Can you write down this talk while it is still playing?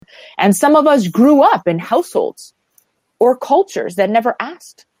And some of us grew up in households or cultures that never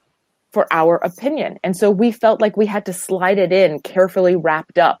asked for our opinion. And so we felt like we had to slide it in carefully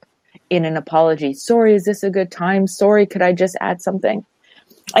wrapped up in an apology. Sorry, is this a good time? Sorry, could I just add something?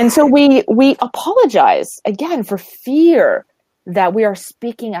 And so we apologize, again, for fear that we are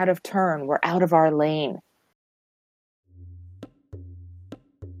speaking out of turn. We're out of our lane.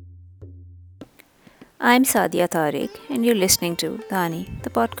 I'm Sadia Tariq, and you're listening to Dhani, the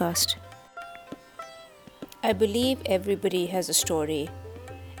podcast. I believe everybody has a story,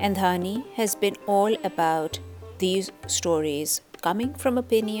 and Dhani has been all about these stories coming from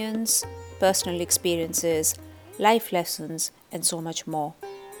opinions, personal experiences, life lessons, and so much more.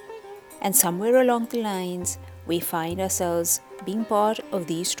 And somewhere along the lines, we find ourselves being part of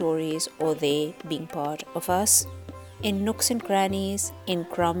these stories, or they being part of us, in nooks and crannies, in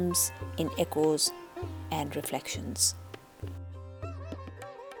crumbs, in echoes, and reflections.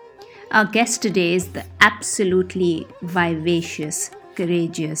 Our guest today is the absolutely vivacious,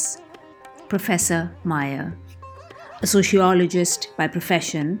 courageous Professor Maja. A sociologist by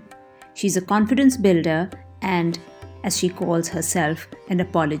profession, she's a confidence builder and, as she calls herself, an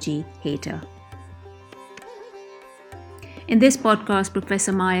apology hater. In this podcast,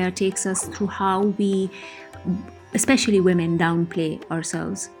 Professor Maja takes us through how we, especially women, downplay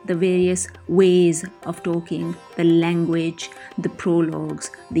ourselves, the various ways of talking, the language, the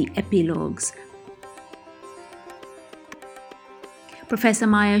prologues, the epilogues. Professor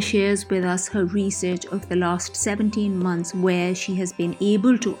Maja shares with us her research of the last 17 months, where she has been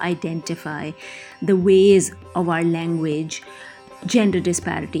able to identify the ways of our language, gender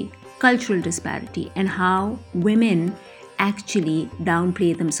disparity, cultural disparity, and how women actually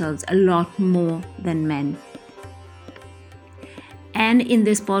downplay themselves a lot more than men. And in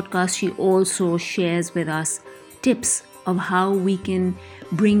this podcast, she also shares with us tips of how we can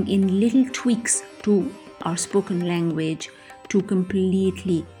bring in little tweaks to our spoken language to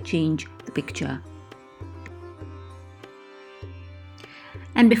completely change the picture.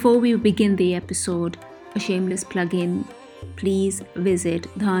 And before we begin the episode, a shameless plug-in. Please visit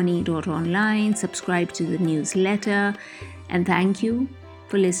dhani.online, subscribe to the newsletter, and thank you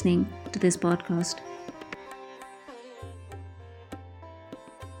for listening to this podcast.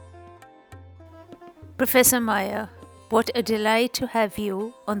 Professor Maja, what a delight to have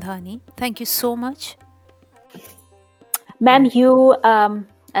you on Dhani. Thank you so much. Ma'am,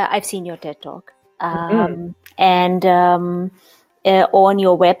 I've seen your TED Talk. And on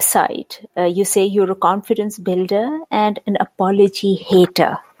your website, you say you're a confidence builder and an apology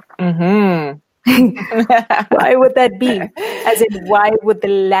hater. Mm-hmm. Why would that be? As in, why would the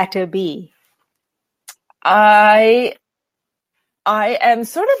latter be? I am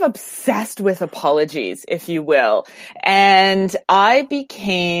sort of obsessed with apologies, if you will. And I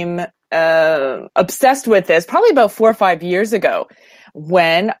became obsessed with this probably about 4 or 5 years ago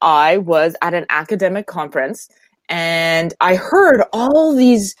when I was at an academic conference and I heard all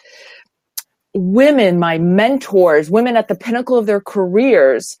these women, my mentors, women at the pinnacle of their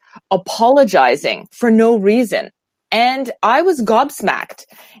careers, apologizing for no reason. And I was gobsmacked.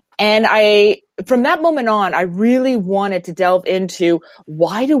 And from that moment on, I really wanted to delve into,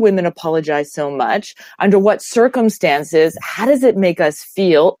 why do women apologize so much? Under what circumstances? How does it make us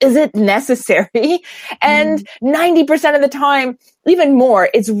feel? Is it necessary? And 90% of the time, even more,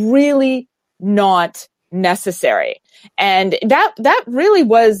 it's really not necessary. And that really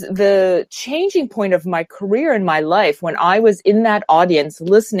was the changing point of my career and my life, when I was in that audience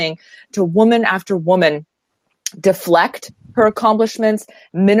listening to woman after woman deflect her accomplishments,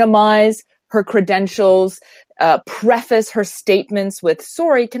 minimize her credentials, preface her statements with,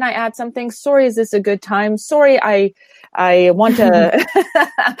 sorry, can I add something? Sorry, is this a good time? Sorry, I want to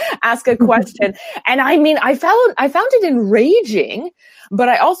ask a question. And I mean, I found it enraging, but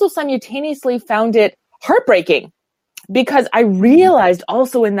I also simultaneously found it heartbreaking, because I realized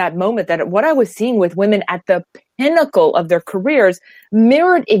also in that moment that what I was seeing with women at the pinnacle of their careers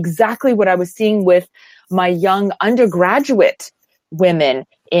mirrored exactly what I was seeing with my young undergraduate women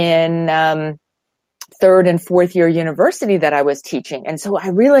in third and fourth year university that I was teaching. And so I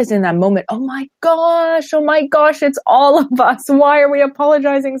realized in that moment, oh my gosh, it's all of us. Why are we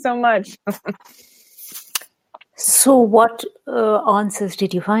apologizing so much? So what answers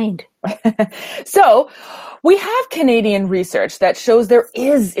did you find? So we have Canadian research that shows there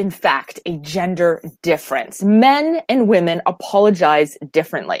is, in fact, a gender difference. Men and women apologize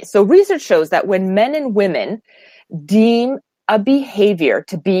differently. So research shows that when men and women deem a behavior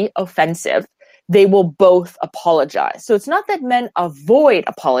to be offensive, they will both apologize. So it's not that men avoid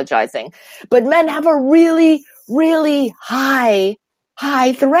apologizing, but men have a really, really high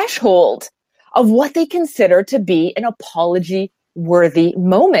high threshold of what they consider to be an apology-worthy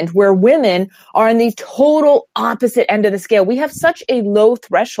moment, where women are on the total opposite end of the scale. We have such a low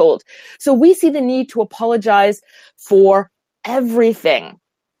threshold. So we see the need to apologize for everything.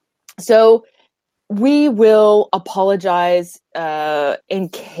 So we will apologize in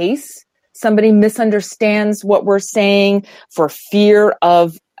case somebody misunderstands what we're saying, for fear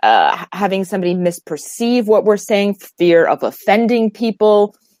of having somebody misperceive what we're saying, fear of offending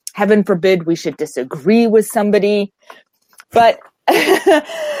people. Heaven forbid we should disagree with somebody. But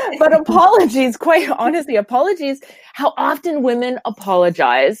but apologies, quite honestly, apologies, how often women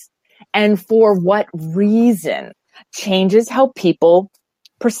apologize and for what reason changes how people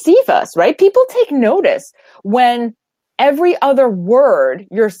perceive us, right? People take notice when every other word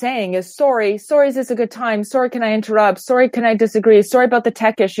you're saying is sorry, is this a good time? Sorry, can I interrupt? Sorry, can I disagree? Sorry about the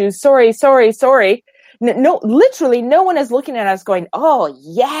tech issues. Sorry. No, literally no one is looking at us going, oh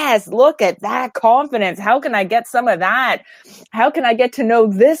yes, look at that confidence. How can I get some of that? How can I get to know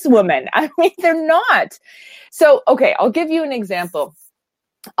this woman? I mean, they're not. So, okay, I'll give you an example.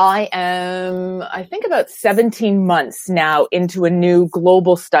 I am, I think, about 17 months now into a new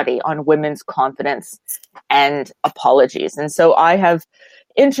global study on women's confidence and apologies. And so I have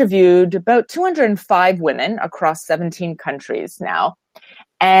interviewed about 205 women across 17 countries now.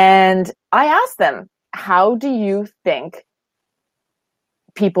 And I asked them, how do you think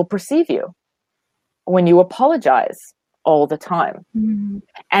people perceive you when you apologize all the time? Mm-hmm.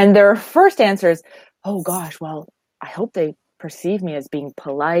 And their first answer is, oh gosh, well, I hope they perceive me as being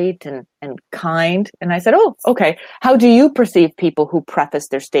polite and kind. And I said, oh, okay. How do you perceive people who preface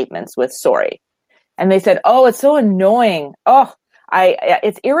their statements with sorry? And they said, oh, it's so annoying. Oh,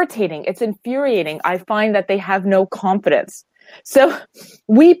 it's irritating. It's infuriating. I find that they have no confidence. So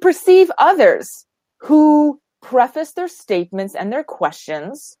we perceive others who preface their statements and their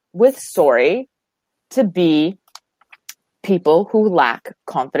questions with sorry to be people who lack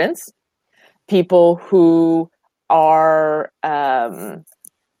confidence, people who are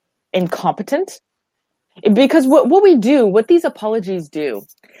incompetent. Because what these apologies do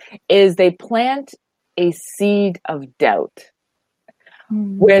is they plant a seed of doubt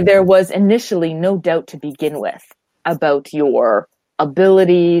where there was initially no doubt to begin with about your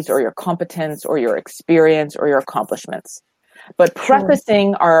abilities or your competence or your experience or your accomplishments. But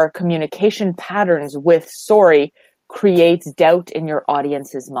prefacing our communication patterns with sorry creates doubt in your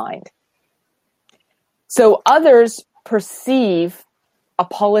audience's mind. So others perceive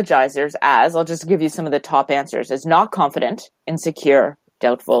apologizers as, I'll just give you some of the top answers, as not confident, insecure,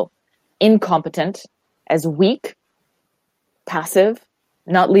 doubtful, incompetent, as weak, passive,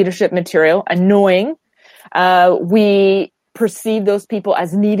 not leadership material, annoying. We perceive those people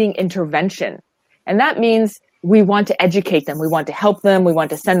as needing intervention. And that means we want to educate them. We want to help them. We want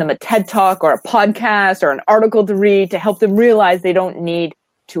to send them a TED Talk or a podcast or an article to read to help them realize they don't need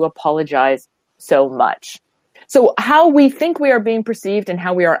to apologize so much. So how we think we are being perceived and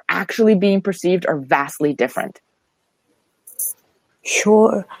how we are actually being perceived are vastly different.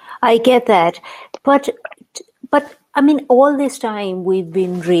 Sure, I get that. But I mean, all this time we've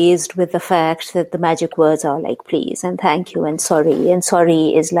been raised with the fact that the magic words are like please and thank you and sorry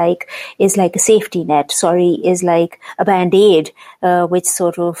is like a safety net. Sorry is like a band-aid, which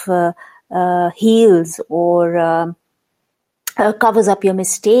sort of heals or covers up your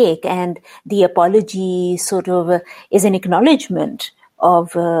mistake, and the apology sort of is an acknowledgement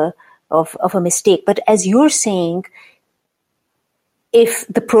of a mistake. But as you're saying, if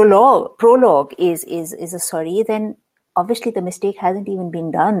the prologue is a sorry, then obviously the mistake hasn't even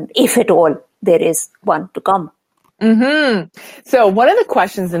been done, if at all there is one to come. Mm-hmm. So one of the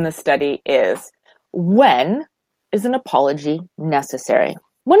questions in the study is, when is an apology necessary?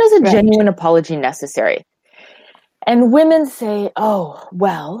 When is a genuine apology necessary? And women say, oh,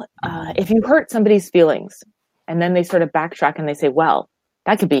 well, if you hurt somebody's feelings, and then they sort of backtrack and they say, well,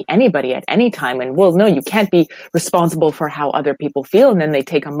 that could be anybody at any time. And well, no, you can't be responsible for how other people feel. And then they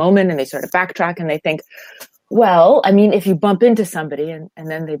take a moment and they sort of backtrack and they think, well, I mean, if you bump into somebody and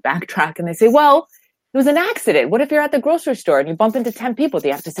then they backtrack and they say, well, it was an accident. What if you're at the grocery store and you bump into 10 people? Do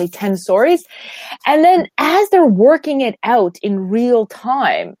you have to say 10 sorries? And then as they're working it out in real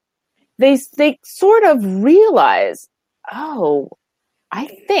time, they sort of realize, oh, I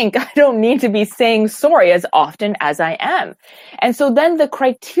think I don't need to be saying sorry as often as I am. And so then the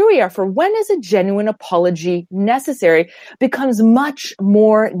criteria for when is a genuine apology necessary becomes much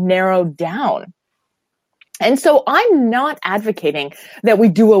more narrowed down. And so I'm not advocating that we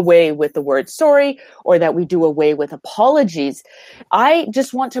do away with the word sorry or that we do away with apologies. I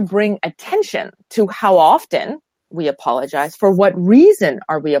just want to bring attention to how often we apologize? For what reason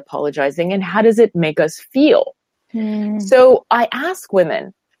are we apologizing? And how does it make us feel? So I ask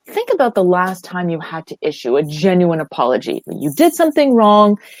women, think about the last time you had to issue a genuine apology. You did something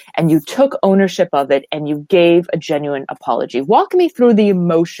wrong and you took ownership of it and you gave a genuine apology. Walk me through the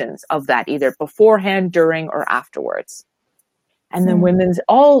emotions of that, either beforehand, during, or afterwards. And then women's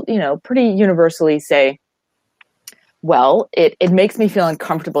all, pretty universally say, well, it makes me feel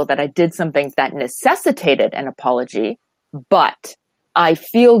uncomfortable that I did something that necessitated an apology, but I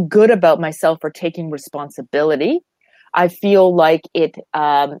feel good about myself for taking responsibility. I feel like it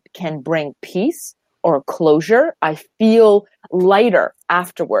can bring peace or closure. I feel lighter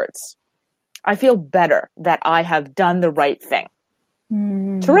afterwards. I feel better that I have done the right thing.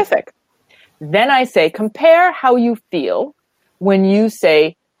 Terrific. Then I say, compare how you feel when you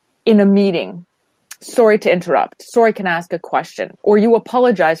say in a meeting, sorry to interrupt, sorry, can I ask a question? Or you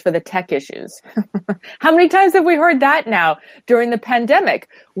apologize for the tech issues. How many times have we heard that now during the pandemic?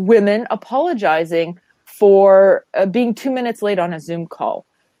 Women apologizing for being 2 minutes late on a Zoom call,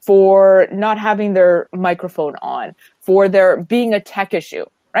 for not having their microphone on, for there being a tech issue,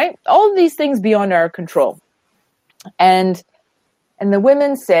 right? All of these things beyond our control. And the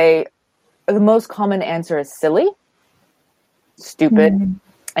women say the most common answer is silly, stupid,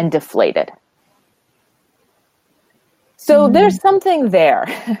 and deflated. So there's something there.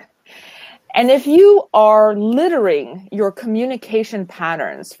 And if you are littering your communication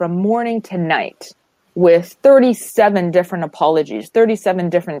patterns from morning to night with 37 different apologies,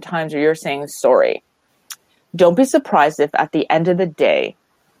 37 different times where you're saying sorry, don't be surprised if at the end of the day,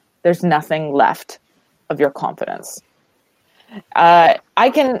 there's nothing left of your confidence. I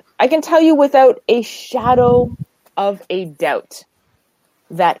can tell you without a shadow of a doubt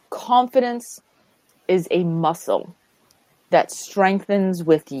that confidence is a muscle that strengthens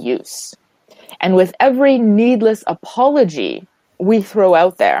with use. And with every needless apology we throw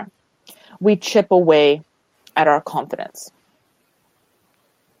out there, we chip away at our confidence.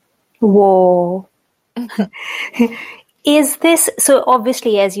 Whoa. Is this, so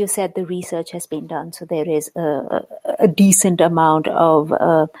obviously, as you said, the research has been done, so there is a decent amount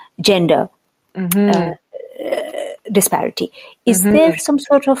of gender disparity. Is there some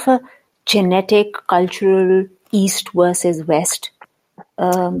sort of a genetic, cultural, East versus West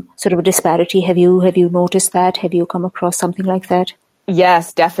sort of a disparity? Have you noticed that? Have you come across something like that?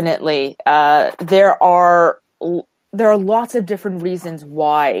 Yes, definitely. There are lots of different reasons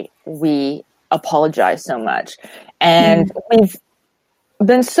why we apologize so much, and we've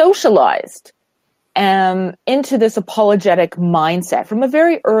been socialized into this apologetic mindset from a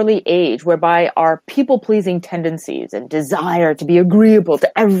very early age, whereby our people-pleasing tendencies and desire to be agreeable to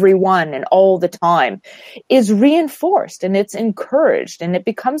everyone and all the time is reinforced and it's encouraged and it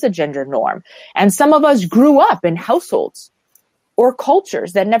becomes a gender norm. And some of us grew up in households or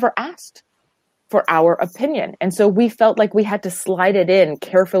cultures that never asked for our opinion. And so we felt like we had to slide it in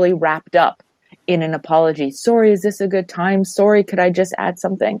carefully wrapped up in an apology. Sorry, is this a good time? Sorry, could I just add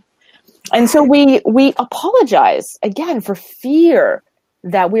something? And so we apologize, again, for fear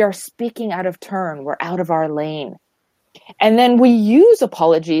that we are speaking out of turn, we're out of our lane. And then we use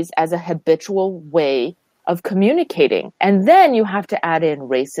apologies as a habitual way of communicating. And then you have to add in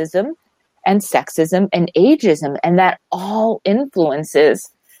racism and sexism and ageism, and that all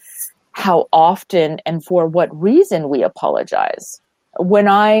influences how often and for what reason we apologize. When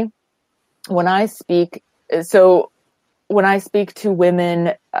I speak to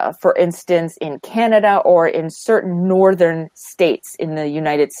women, for instance, in Canada or in certain northern states in the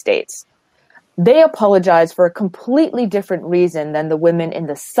United States, they apologize for a completely different reason than the women in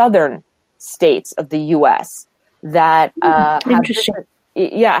the southern states of the U.S. that have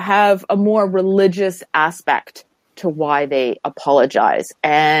a more religious aspect to why they apologize.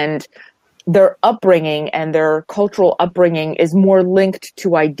 And their upbringing and their cultural upbringing is more linked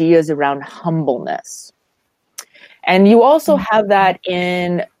to ideas around humbleness. And you also have that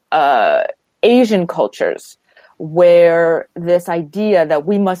in Asian cultures, where this idea that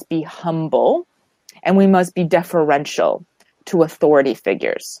we must be humble and we must be deferential to authority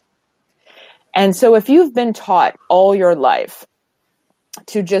figures. And so if you've been taught all your life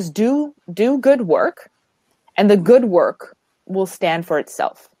to just do good work, and the good work will stand for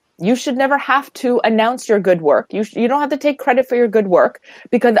itself. You should never have to announce your good work. You don't have to take credit for your good work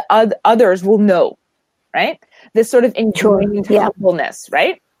because others will know, right? This sort of ingrained humbleness,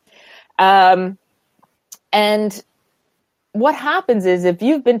 right? And what happens is if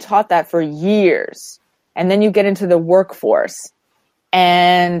you've been taught that for years, and then you get into the workforce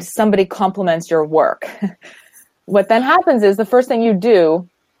and somebody compliments your work, what then happens is the first thing you do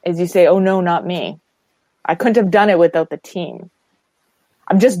is you say, oh no, not me. I couldn't have done it without the team.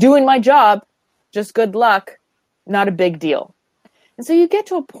 I'm just doing my job. Just good luck. Not a big deal. And so you get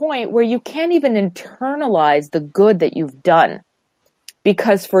to a point where you can't even internalize the good that you've done,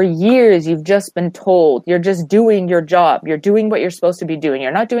 because for years you've just been told you're just doing your job. You're doing what you're supposed to be doing.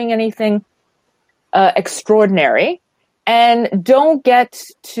 You're not doing anything extraordinary, and don't get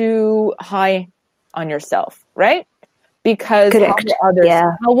too high on yourself, right? Because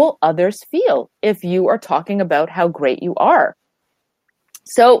how will others feel if you are talking about how great you are?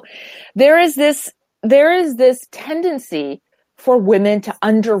 So there is this tendency for women to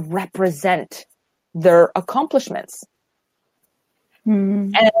underrepresent their accomplishments.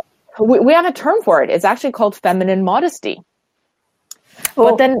 And we have a term for it. It's actually called feminine modesty.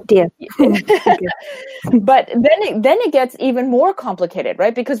 But then it gets even more complicated,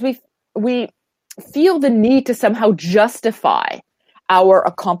 right? Because we feel the need to somehow justify our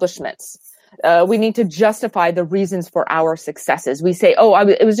accomplishments. We need to justify the reasons for our successes. We say,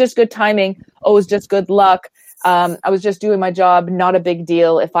 it was just good timing. Oh, it was just good luck. I was just doing my job. Not a big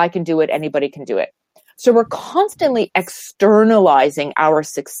deal. If I can do it, anybody can do it. So we're constantly externalizing our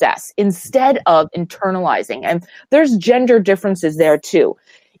success instead of internalizing. And there's gender differences there too.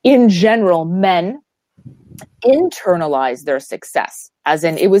 In general, men internalize their success, as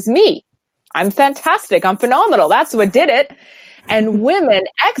in, it was me. I'm fantastic. I'm phenomenal. That's what did it. And women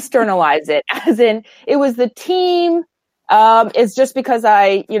externalize it, as in, it was the team. It's just because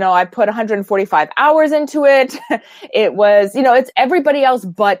I put 145 hours into it. It was, it's everybody else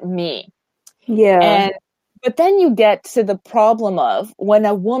but me. Yeah. But then you get to the problem of when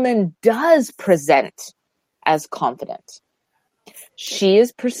a woman does present as confident, she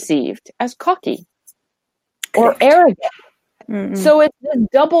is perceived as cocky or arrogant. Mm-hmm. So it's a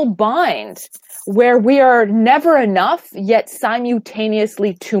double bind where we are never enough, yet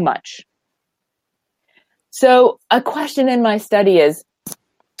simultaneously too much. So a question in my study is,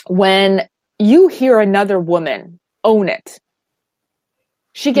 when you hear another woman own it,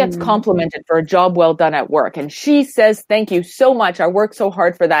 she gets complimented for a job well done at work, and she says, "Thank you so much. I worked so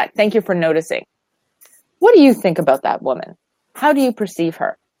hard for that. Thank you for noticing." What do you think about that woman? How do you perceive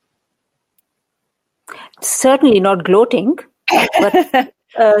her? Certainly not gloating, but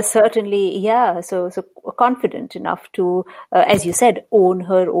certainly, yeah. So confident enough to, as you said, own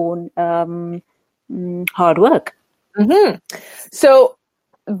her own hard work. Mm-hmm. So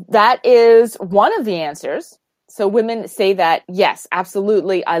that is one of the answers. So women say that, yes,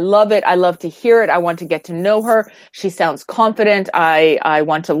 absolutely. I love it. I love to hear it. I want to get to know her. She sounds confident. I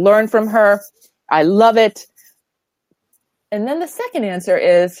want to learn from her. I love it. And then the second answer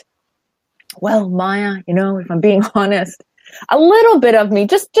is, well, Maya, if I'm being honest, a little bit of me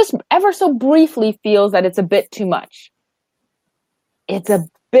just ever so briefly feels that it's a bit too much. It's a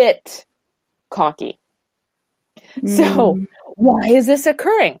bit cocky. So why is this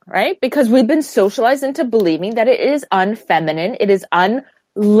occurring, right? Because we've been socialized into believing that it is unfeminine, it is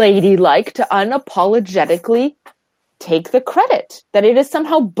unladylike to unapologetically take the credit, that it is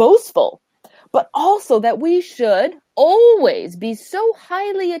somehow boastful, but also that we should always be so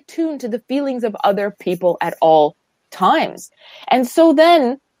highly attuned to the feelings of other people at all times. And so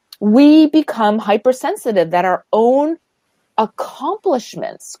then we become hypersensitive that our own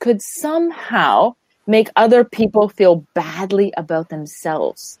accomplishments could somehow make other people feel badly about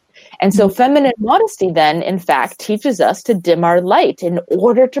themselves. And so feminine modesty then, in fact, teaches us to dim our light in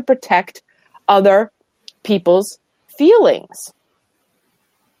order to protect other people's feelings.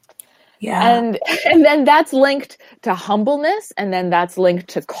 Yeah. And then that's linked to humbleness, and then that's linked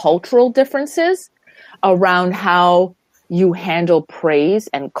to cultural differences around how you handle praise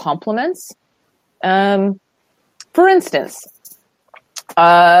and compliments. For instance,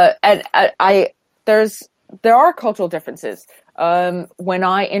 there are cultural differences. When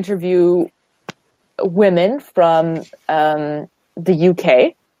I interview women from the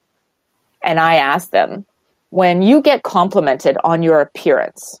UK, and I ask them, when you get complimented on your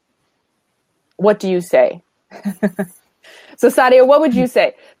appearance, what do you say? So Sadia, what would you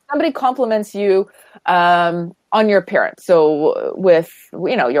say? Somebody compliments you on your appearance. So with,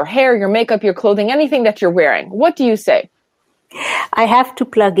 your hair, your makeup, your clothing, anything that you're wearing, what do you say? I have to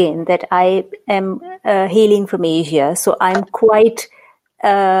plug in that I am hailing from Asia, so I'm quite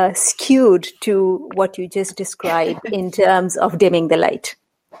skewed to what you just described in terms of dimming the light.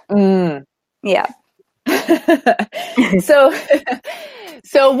 Yeah. So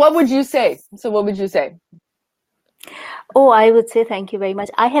what would you say? Oh, I would say thank you very much.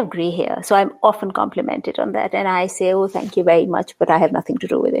 I have gray hair, so I'm often complimented on that. And I say, oh, thank you very much, but I have nothing to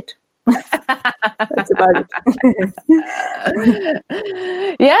do with it. That's about it.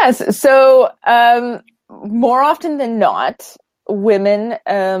 Yes. So more often than not, women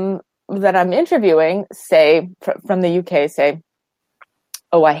that I'm interviewing say, from the UK, say,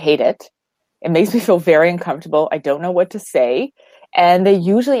 oh, I hate it. It makes me feel very uncomfortable. I don't know what to say. And they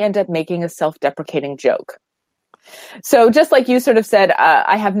usually end up making a self-deprecating joke. So just like you sort of said,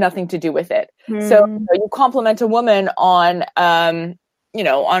 I have nothing to do with it. So you compliment a woman on,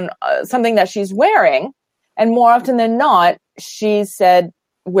 something that she's wearing. And more often than not, she said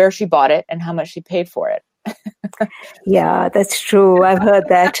where she bought it and how much she paid for it. Yeah, that's true. I've heard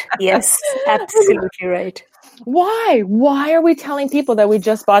that. Yes, absolutely right. Why? Why are we telling people that we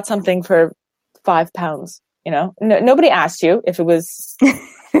just bought something for £5? Nobody asked you if it was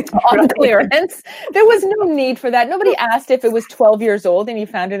on clearance. There was no need for that. Nobody asked if it was 12 years old and you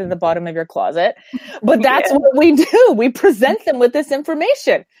found it at the bottom of your closet. But that's what we do. We present them with this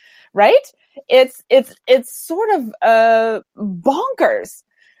information, right? It's sort of bonkers.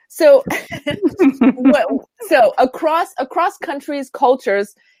 So, so across countries,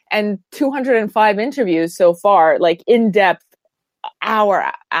 cultures, and 205 interviews so far, like in-depth, hour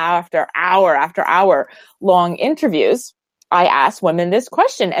after hour after hour long interviews, I ask women this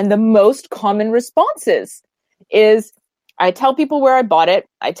question. And the most common responses is, I tell people where I bought it.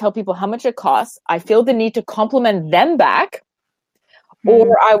 I tell people how much it costs. I feel the need to compliment them back,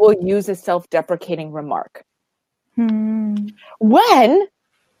 or I will use a self-deprecating remark. When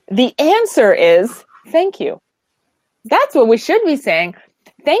the answer is, thank you. That's what we should be saying.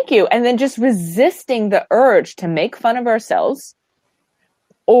 Thank you. And then just resisting the urge to make fun of ourselves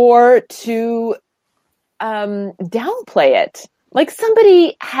or to downplay it. Like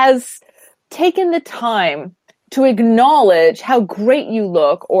somebody has taken the time to acknowledge how great you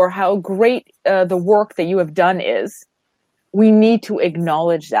look or how great the work that you have done is. We need to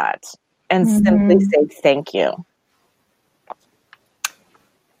acknowledge that and simply say thank you.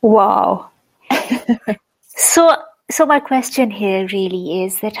 Wow. So my question here really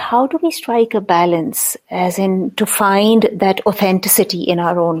is that how do we strike a balance, as in to find that authenticity in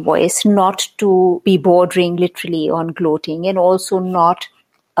our own voice, not to be bordering literally on gloating, and also not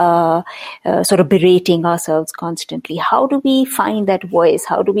sort of berating ourselves constantly? How do we find that voice?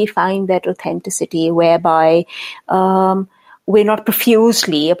 How do we find that authenticity whereby we're not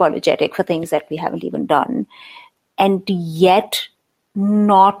profusely apologetic for things that we haven't even done, and yet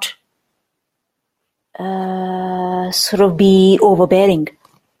not sort of be overbearing?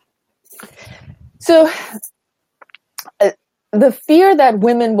 So the fear that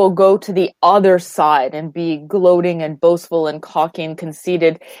women will go to the other side and be gloating and boastful and cocky and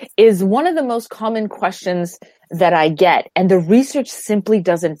conceited is one of the most common questions that I get. And the research simply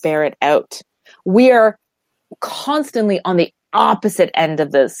doesn't bear it out. We are constantly on the opposite end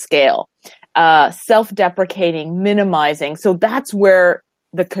of the scale, self-deprecating, minimizing. So that's where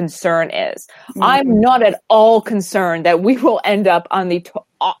the concern is. I'm not at all concerned that we will end up on the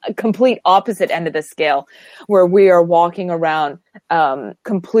complete opposite end of the scale, where we are walking around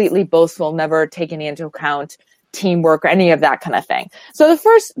completely boastful, never taking into account teamwork or any of that kind of thing. So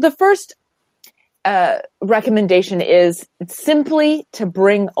the first recommendation is simply to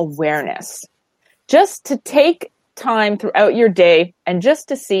bring awareness, just to take time throughout your day and just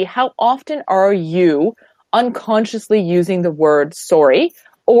to see how often are you unconsciously using the word sorry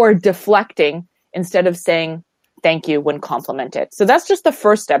or deflecting instead of saying thank you when complimented. So that's just the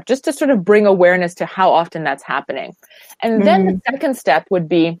first step, just to sort of bring awareness to how often that's happening. And then the second step would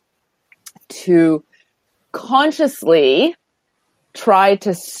be to consciously try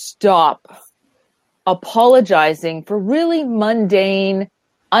to stop apologizing for really mundane,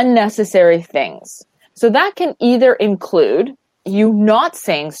 unnecessary things. So that can either include you not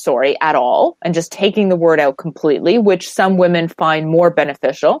saying sorry at all and just taking the word out completely, which some women find more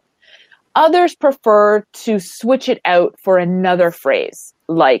beneficial. Others prefer to switch it out for another phrase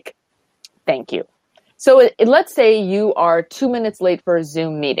like thank you. So let's say you are 2 minutes late for a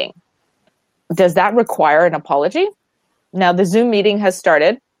Zoom meeting. Does that require an apology? Now the Zoom meeting has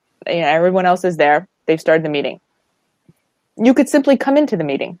started. Everyone else is there. They've started the meeting. You could simply come into the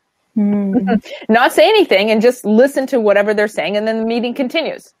meeting. Not say anything and just listen to whatever they're saying, and then the meeting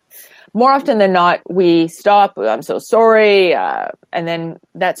continues. More often than not, we stop, I'm so sorry, and then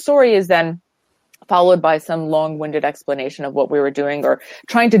that sorry is then followed by some long-winded explanation of what we were doing or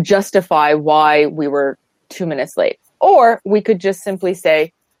trying to justify why we were 2 minutes late. Or we could just simply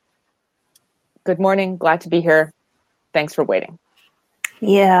say, good morning, glad to be here, thanks for waiting.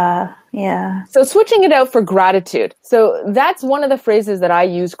 Yeah. So switching it out for gratitude. So that's one of the phrases that I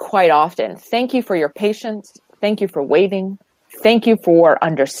use quite often. Thank you for your patience. Thank you for waiting. Thank you for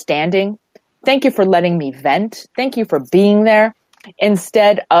understanding. Thank you for letting me vent. Thank you for being there,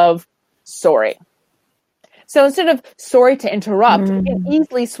 instead of sorry. So instead of sorry to interrupt, we can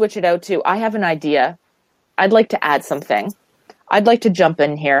easily switch it out to, I have an idea. I'd like to add something. I'd like to jump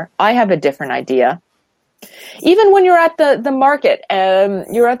in here. I have a different idea. Even when you're at the market,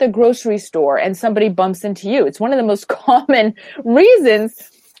 you're at the grocery store and somebody bumps into you. It's one of the most common reasons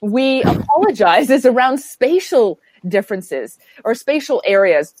we apologize is around spatial differences or spatial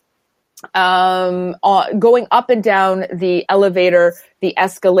areas. Going up and down the elevator, the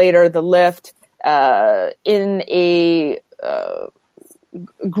escalator, the lift, in a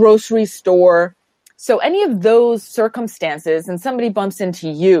grocery store. So any of those circumstances and somebody bumps into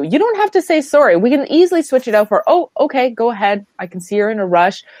you, you don't have to say sorry. We can easily switch it out for, oh, okay, go ahead. I can see you're in a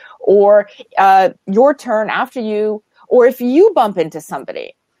rush. Or your turn after you. Or if you bump into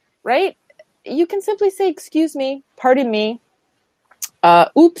somebody, right? You can simply say, excuse me, pardon me.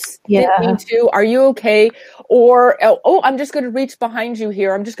 Oops, didn't mean to. Are you okay? Or, oh, I'm just going to reach behind you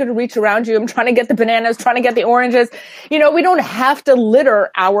here. I'm just going to reach around you. I'm trying to get the bananas, trying to get the oranges. We don't have to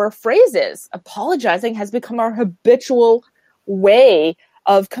litter our phrases. Apologizing has become our habitual way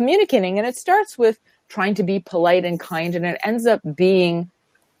of communicating. And it starts with trying to be polite and kind. And it ends up being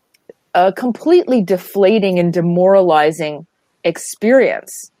a completely deflating and demoralizing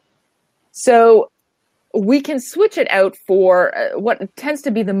experience. So we can switch it out for what tends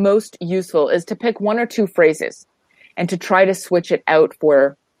to be the most useful is to pick one or two phrases and to try to switch it out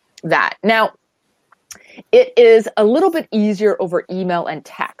for that. Now, it is a little bit easier over email and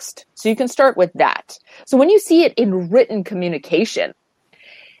text. So you can start with that. So when you see it in written communication,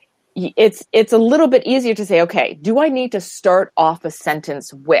 it's a little bit easier to say, okay, do I need to start off a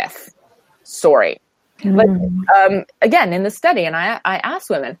sentence with sorry? But again, in the study, and I asked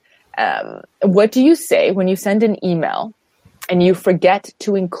women, what do you say when you send an email and you forget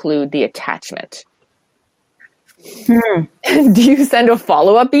to include the attachment? Do you send a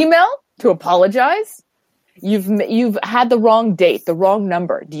follow-up email to apologize? You've had the wrong date, the wrong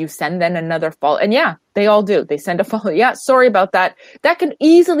number. Do you send then another follow? And yeah, they all do. They send a follow. Yeah, sorry about that. That can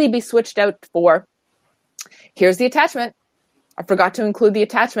easily be switched out for, here's the attachment. I forgot to include the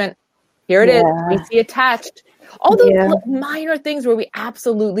attachment. Here it is. We see attached. All those minor things where we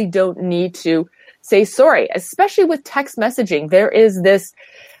absolutely don't need to say sorry, especially with text messaging. There is this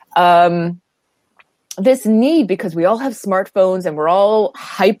this need because we all have smartphones and we're all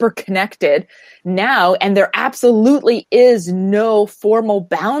hyper connected now, and there absolutely is no formal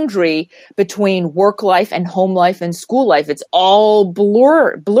boundary between work life and home life and school life. It's all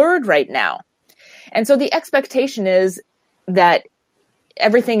blurred right now. And so the expectation is that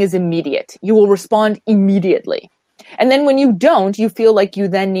everything is immediate. You will respond immediately. And then when you don't, you feel like you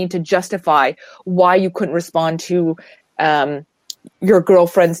then need to justify why you couldn't respond to your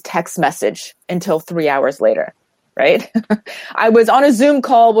girlfriend's text message until 3 hours later, right? I was on a Zoom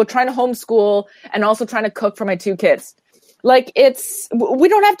call, we're trying to homeschool and also trying to cook for my 2 kids. We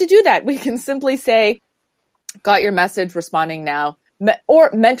don't have to do that. We can simply say, got your message, responding now,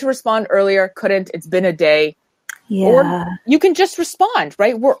 or meant to respond earlier, couldn't, it's been a day. Yeah. Or you can just respond,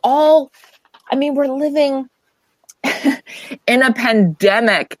 right? We're living in a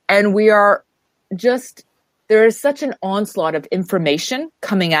pandemic and there is such an onslaught of information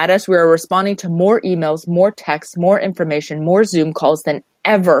coming at us. We are responding to more emails, more texts, more information, more Zoom calls than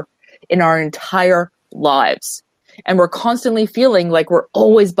ever in our entire lives. And we're constantly feeling like we're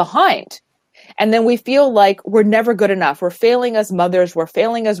always behind. And then we feel like we're never good enough. We're failing as mothers. We're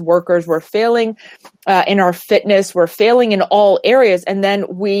failing as workers. We're failing in our fitness. We're failing in all areas. And then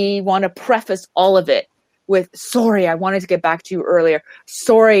we want to preface all of it with, sorry, I wanted to get back to you earlier.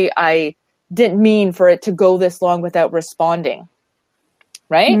 Sorry, I didn't mean for it to go this long without responding.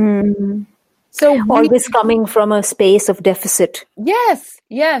 Right? So always coming from a space of deficit. Yes.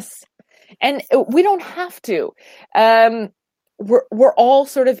 And we don't have to. We're all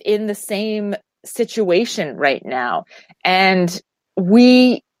sort of in the same situation right now, and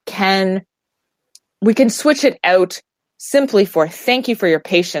we can switch it out simply for thank you for your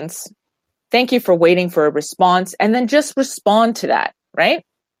patience, thank you for waiting for a response, and then just respond to that, right?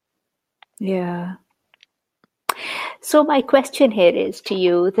 Yeah. So my question here is to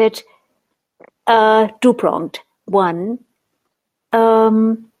you that two-pronged. One,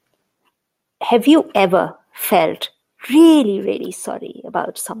 have you ever felt really, really sorry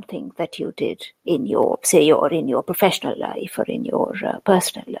about something that you did in your professional life or in your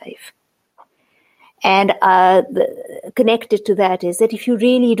personal life? And connected to that is that if you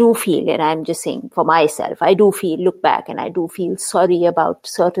really do feel, and I'm just saying for myself, I do look back and I do feel sorry about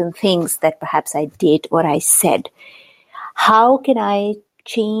certain things that perhaps I did or I said, how can I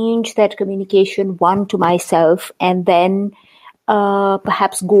change that communication, one, to myself, and then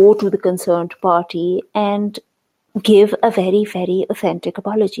perhaps go to the concerned party and give a very, very authentic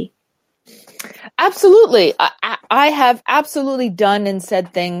apology. Absolutely. I have absolutely done and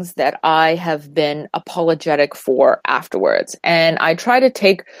said things that I have been apologetic for afterwards. And I try to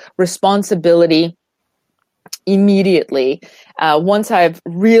take responsibility immediately once I've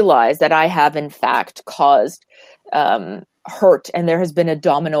realized that I have, in fact, caused hurt and there has been a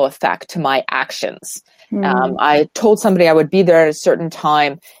domino effect to my actions. I told somebody I would be there at a certain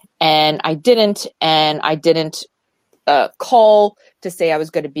time, and I didn't call to say I was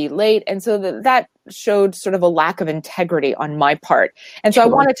going to be late. And so that showed sort of a lack of integrity on my part. And so I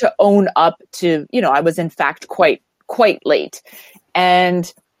wanted to own up to, I was in fact quite late.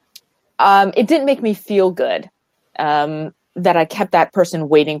 And it didn't make me feel good that I kept that person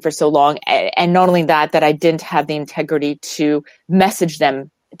waiting for so long. And not only that I didn't have the integrity to message them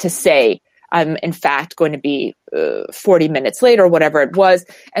to say, I'm in fact going to be 40 minutes late or whatever it was.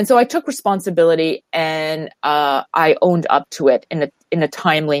 And so I took responsibility and I owned up to it in a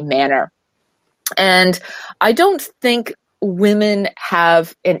timely manner. And I don't think women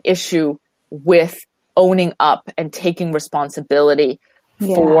have an issue with owning up and taking responsibility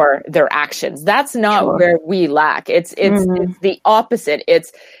for their actions. That's not where we lack. It's the opposite.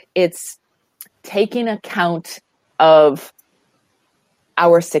 It's taking account of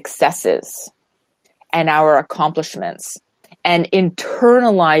our successes and our accomplishments and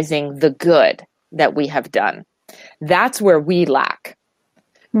internalizing the good that we have done. That's where we lack.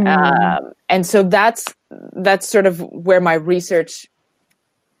 And so that's sort of where my research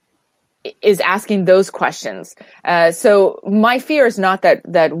is asking those questions. So my fear is not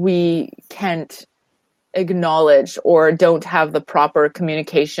that we can't acknowledge or don't have the proper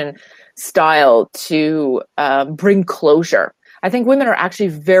communication style to bring closure. I think women are actually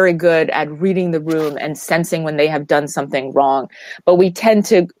very good at reading the room and sensing when they have done something wrong, but we tend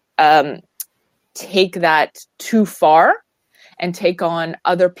to take that too far and take on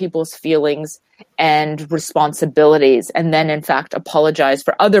other people's feelings and responsibilities, and then in fact apologize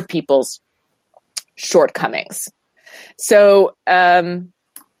for other people's shortcomings. So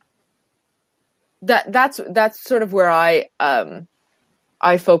that's sort of where I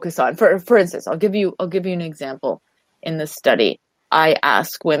focus on. For instance, I'll give you an example. In the study, I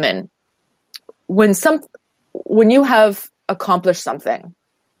ask women, when you have accomplished something,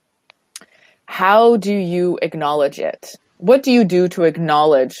 how do you acknowledge it? What do you do to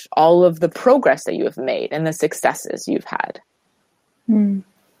acknowledge all of the progress that you have made and the successes you've had? And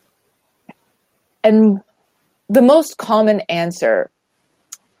the most common answer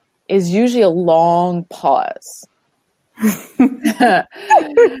is usually a long pause. Women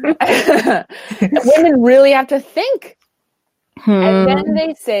really have to think. And then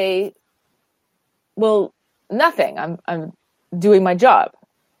they say, well, nothing. I'm doing my job.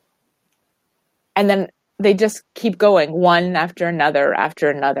 And then they just keep going one after another, after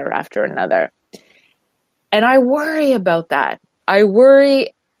another, after another. And I worry about that. I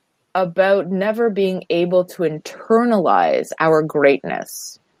worry about never being able to internalize our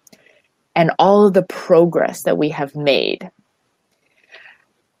greatness and all of the progress that we have made.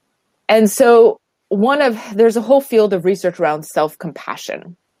 And so there's a whole field of research around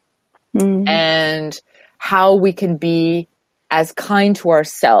self-compassion and how we can be as kind to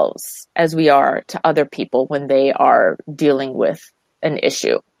ourselves as we are to other people when they are dealing with an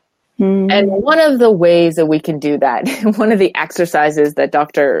issue. And one of the ways that we can do that, one of the exercises that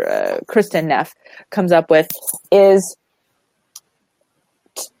Dr. Kristen Neff comes up with is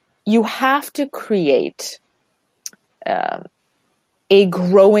you have to create a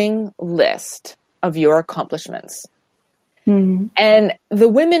growing list of your accomplishments. And the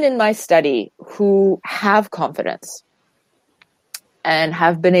women in my study who have confidence and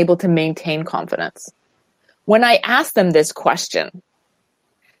have been able to maintain confidence, when I ask them this question,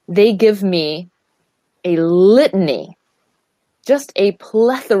 they give me a litany, just a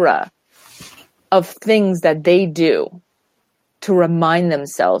plethora of things that they do to remind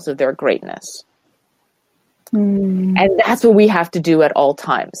themselves of their greatness. And that's what we have to do at all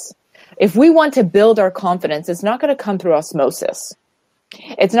times. If we want to build our confidence, it's not going to come through osmosis.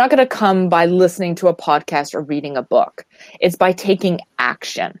 It's not going to come by listening to a podcast or reading a book. It's by taking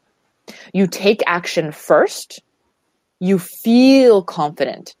action. You take action first. You feel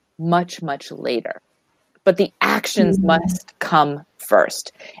confident much, much later. But the actions must come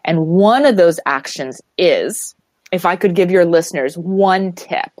first. And one of those actions is, if I could give your listeners one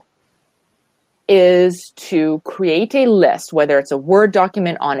tip, is to create a list, whether it's a Word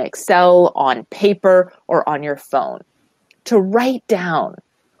document on Excel, on paper, or on your phone, to write down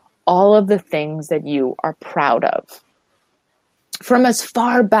all of the things that you are proud of. from as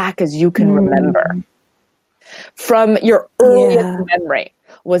far back as you can remember, from your earliest memory.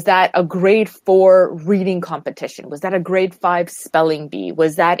 Was that a grade 4 reading competition? Was that a grade 5 spelling bee?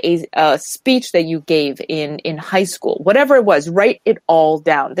 Was that a speech that you gave in high school? Whatever it was, write it all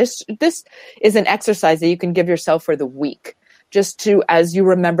down. This is an exercise that you can give yourself for the week, just to, as you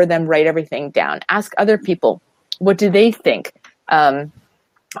remember them, write everything down. Ask other people, what do they think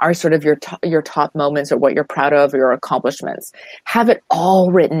are sort of your top moments, or what you're proud of, or your accomplishments. Have it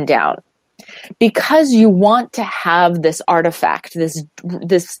all written down. Because you want to have this artifact,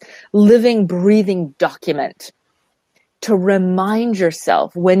 this living, breathing document to remind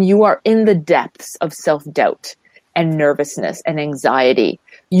yourself when you are in the depths of self-doubt and nervousness and anxiety.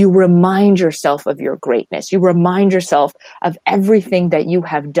 You remind yourself of your greatness. You remind yourself of everything that you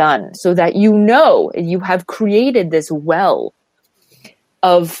have done, so that you know you have created this well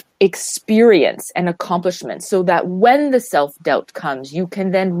of experience and accomplishment, so that when the self-doubt comes, you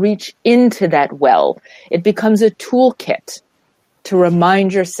can then reach into that well. It becomes a toolkit to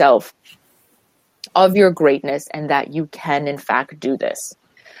remind yourself of your greatness and that you can, in fact, do this.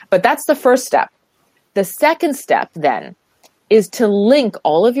 But that's the first step. The second step, then, is to link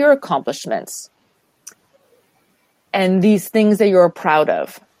all of your accomplishments and these things that you're proud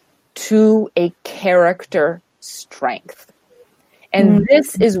of to a character strength. And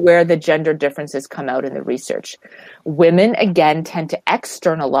this is where the gender differences come out in the research. Women, again, tend to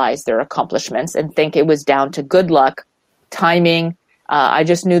externalize their accomplishments and think it was down to good luck, timing. I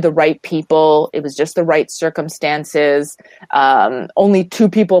just knew the right people. It was just the right circumstances. Only 2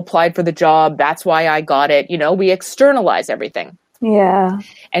 people applied for the job. That's why I got it. We externalize everything. Yeah.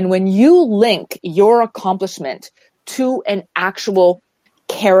 And when you link your accomplishment to an actual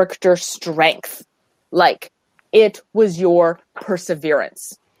character strength, like it was your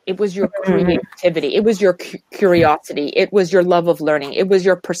perseverance, it was your creativity, it was your curiosity, it was your love of learning, it was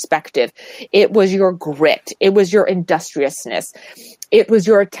your perspective, it was your grit, it was your industriousness, it was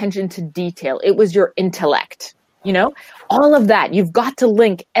your attention to detail, it was your intellect. All of that, you've got to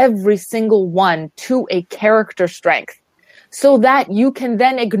link every single one to a character strength, so that you can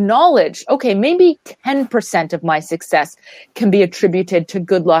then acknowledge, okay, maybe 10% of my success can be attributed to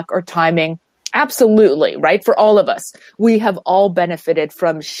good luck or timing. Absolutely, right? For all of us, we have all benefited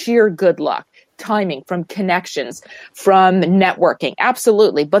from sheer good luck, timing, from connections, from networking.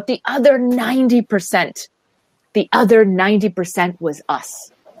 Absolutely. But the other 90% was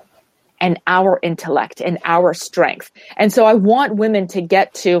us and our intellect and our strength. And so I want women to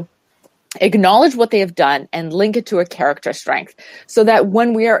get to acknowledge what they have done and link it to a character strength, so that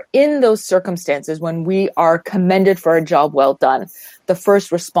when we are in those circumstances, when we are commended for a job well done, the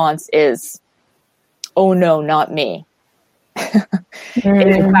first response is, oh no, not me. It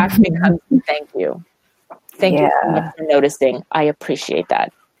in fact becomes, thank you. Thank you so much for noticing. I appreciate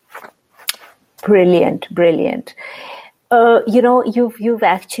that. Brilliant. You've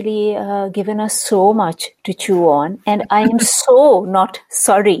actually given us so much to chew on, and I am so not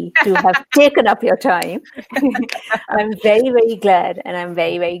sorry to have taken up your time. I'm very, very glad, and I'm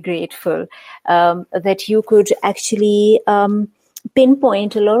very, very grateful that you could actually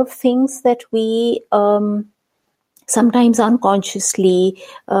pinpoint a lot of things that we sometimes unconsciously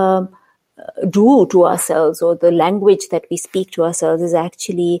do to ourselves, or the language that we speak to ourselves is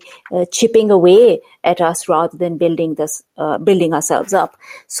actually chipping away at us rather than building ourselves up.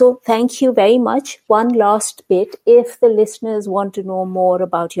 So thank you very much. One last bit, if the listeners want to know more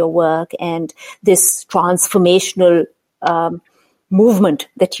about your work and this transformational movement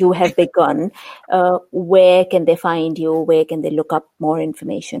that you have begun, where can they find you? Where can they look up more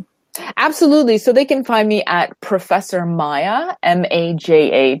information? Absolutely. So they can find me at Professor Maja,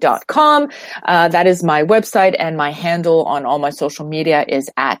 Maja.com. That is my website, and my handle on all my social media is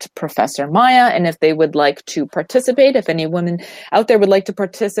at Professor Maja. And if they would like to participate, if any women out there would like to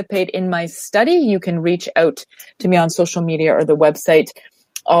participate in my study, you can reach out to me on social media or the website.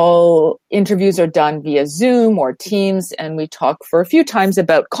 All interviews are done via Zoom or Teams, and we talk for a few times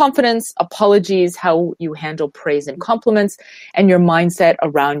about confidence, apologies, how you handle praise and compliments, and your mindset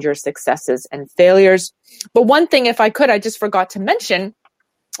around your successes and failures. But one thing, if I could, I just forgot to mention,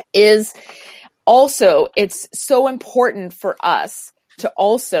 is also it's so important for us to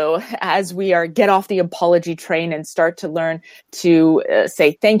also, as we get off the apology train and start to learn to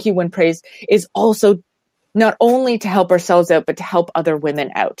say thank you when praised, is also not only to help ourselves out, but to help other women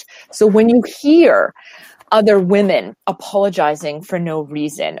out. So when you hear other women apologizing for no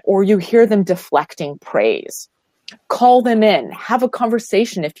reason, or you hear them deflecting praise, call them in, have a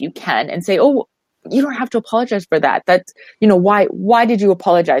conversation if you can, and say, oh, you don't have to apologize for that. That's, why did you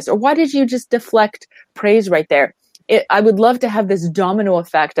apologize? Or why did you just deflect praise right there? I would love to have this domino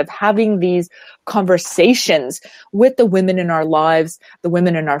effect of having these conversations with the women in our lives, the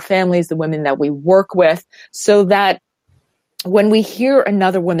women in our families, the women that we work with, so that when we hear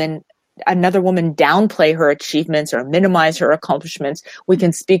another woman downplay her achievements or minimize her accomplishments, we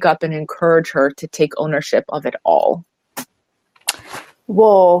can speak up and encourage her to take ownership of it all.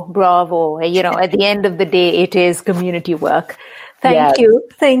 Whoa, bravo. At the end of the day, it is community work. Yes.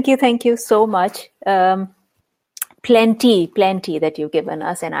 Thank you so much. Plenty that you've given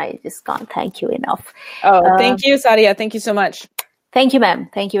us, and I just can't thank you enough. Thank you, Sadia. Thank you so much. Thank you, ma'am.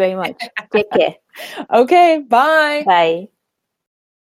 Thank you very much. Take care. Okay, bye. Bye.